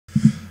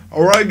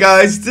Alright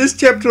guys, this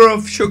chapter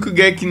of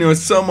Shokugeki no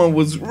Soma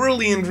was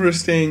really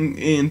interesting,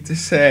 and to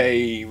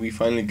say we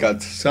finally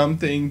got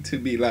something to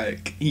be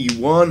like he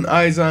won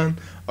Aizen,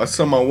 or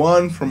Soma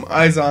won from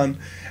Aizen,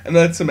 and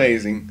that's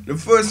amazing. The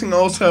first thing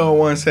also I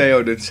want to say,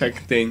 or the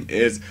second thing,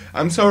 is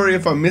I'm sorry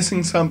if I'm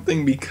missing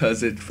something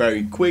because it's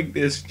very quick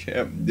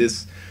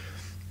this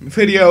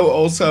video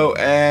also,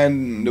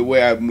 and the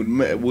way I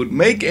would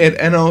make it,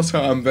 and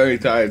also I'm very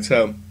tired,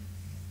 so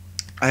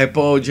I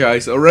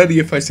apologize already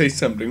if I say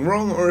something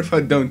wrong or if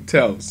I don't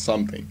tell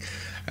something.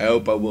 I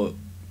hope I will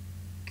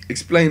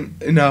explain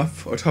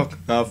enough or talk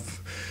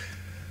enough.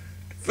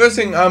 First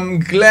thing,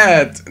 I'm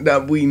glad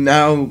that we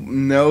now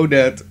know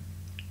that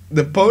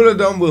the Polar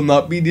Dome will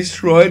not be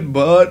destroyed,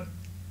 but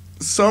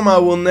Soma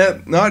will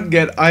not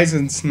get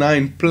Aizen's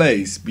 9th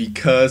place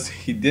because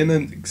he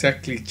didn't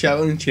exactly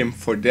challenge him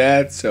for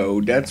that,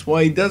 so that's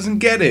why he doesn't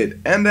get it.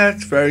 And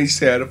that's very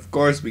sad, of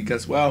course,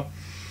 because, well,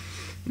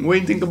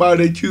 when you think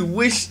about it, you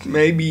wished,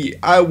 maybe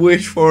I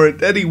wish for it,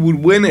 that he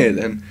would win it,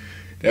 and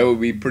that would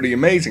be pretty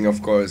amazing,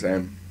 of course,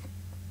 and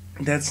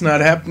that's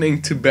not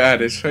happening. Too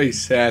bad. It's very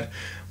sad.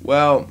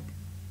 Well,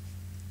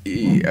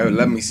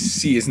 let me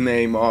see his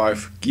name. Oh, I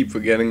keep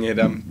forgetting it.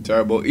 I'm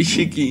terrible.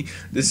 Ishiki,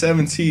 the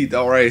 7th seed,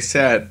 already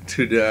said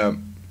to the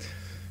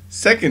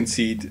 2nd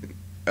seed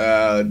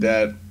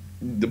that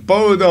the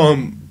Polar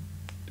Dome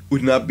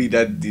would not be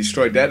that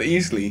destroyed that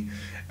easily.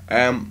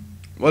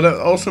 Well,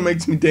 that also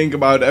makes me think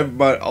about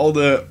all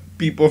the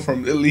people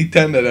from the Elite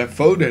 10 that have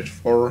voted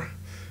for,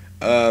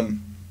 well,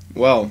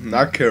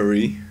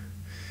 Nakiri,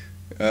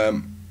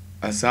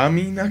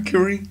 Asami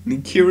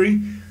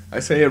Nikiri. I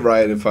say it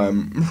right. If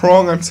I'm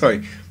wrong, I'm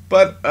sorry.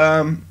 But,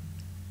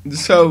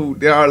 so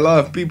there are a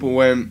lot of people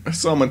when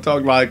someone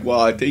talk like, well,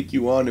 I take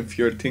you on if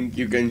you think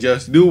you can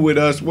just do with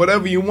us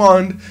whatever you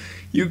want,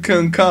 you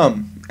can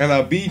come and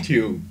I'll beat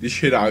you the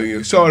shit out of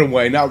you, sort of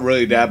way. Not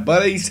really that,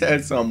 but he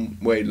said some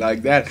way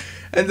like that,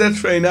 and that's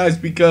very nice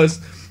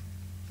because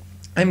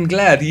I'm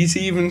glad he's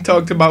even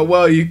talked about,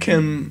 well, you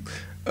can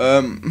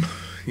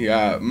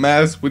yeah,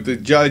 mess with the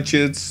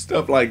judges,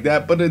 stuff like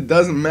that, but it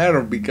doesn't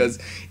matter because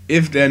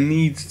if there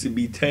needs to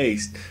be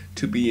taste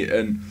to be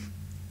a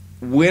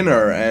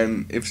winner,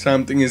 and if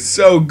something is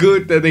so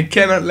good that they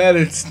cannot let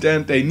it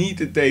stand, they need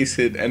to taste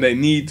it and they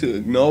need to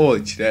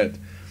acknowledge that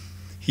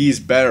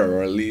he's better,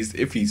 or at least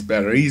if he's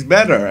better, he's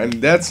better, and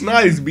that's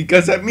nice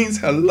because that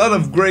means a lot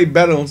of great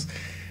battles,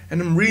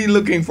 and I'm really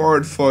looking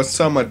forward for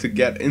Soma to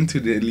get into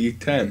the Elite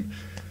 10.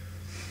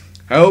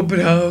 I hope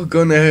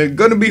it's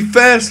gonna be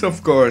fast,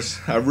 of course.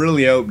 I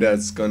really hope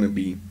that's gonna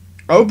be.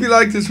 I hope you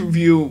like this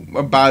review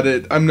about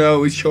it. I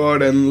know it's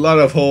short and a lot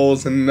of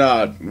holes and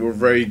not were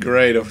very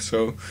great or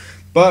so,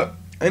 but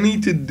I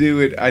need to do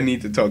it. I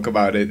need to talk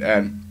about it,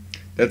 and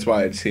that's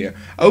why it's here.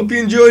 I hope you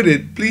enjoyed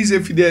it. Please,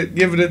 if you did,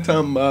 give it a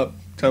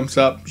thumbs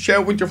up,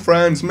 share it with your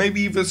friends,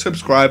 maybe even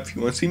subscribe if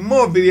you want to see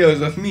more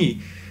videos of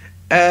me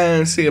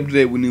and stay up to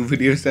date with new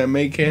videos that I'm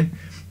making,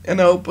 and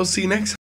I hope I'll see you next time.